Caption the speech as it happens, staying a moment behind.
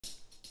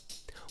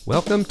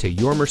Welcome to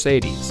Your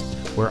Mercedes,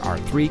 where our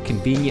 3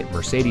 convenient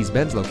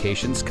Mercedes-Benz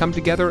locations come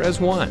together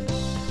as one.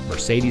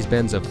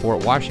 Mercedes-Benz of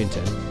Fort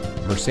Washington,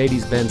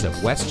 Mercedes-Benz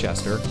of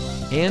Westchester,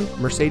 and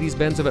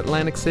Mercedes-Benz of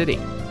Atlantic City.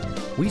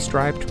 We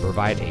strive to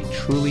provide a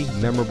truly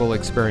memorable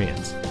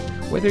experience.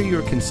 Whether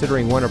you're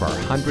considering one of our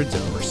hundreds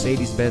of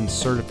Mercedes-Benz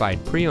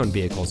certified pre-owned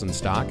vehicles in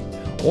stock,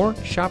 or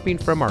shopping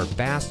from our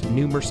vast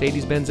new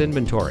Mercedes-Benz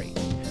inventory,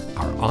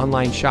 our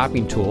online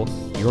shopping tool,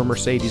 Your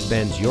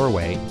Mercedes-Benz Your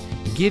Way,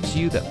 gives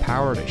you the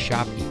power to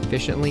shop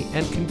efficiently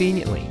and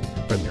conveniently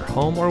from your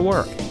home or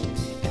work.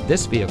 And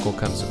this vehicle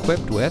comes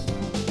equipped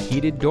with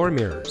heated door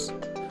mirrors,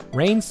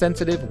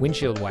 rain-sensitive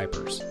windshield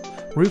wipers,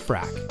 roof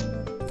rack,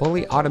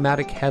 fully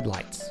automatic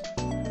headlights,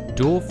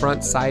 dual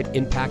front side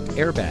impact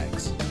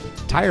airbags,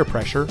 tire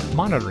pressure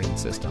monitoring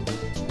system,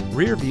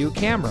 rear view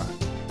camera,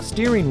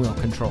 steering wheel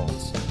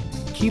controls,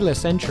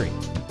 keyless entry,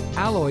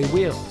 alloy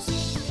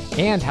wheels,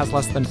 and has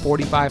less than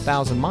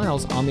 45,000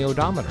 miles on the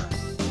odometer.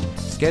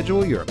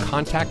 Schedule your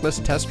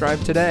contactless test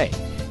drive today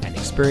and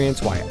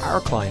experience why our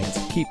clients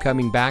keep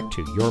coming back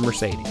to Your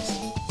Mercedes.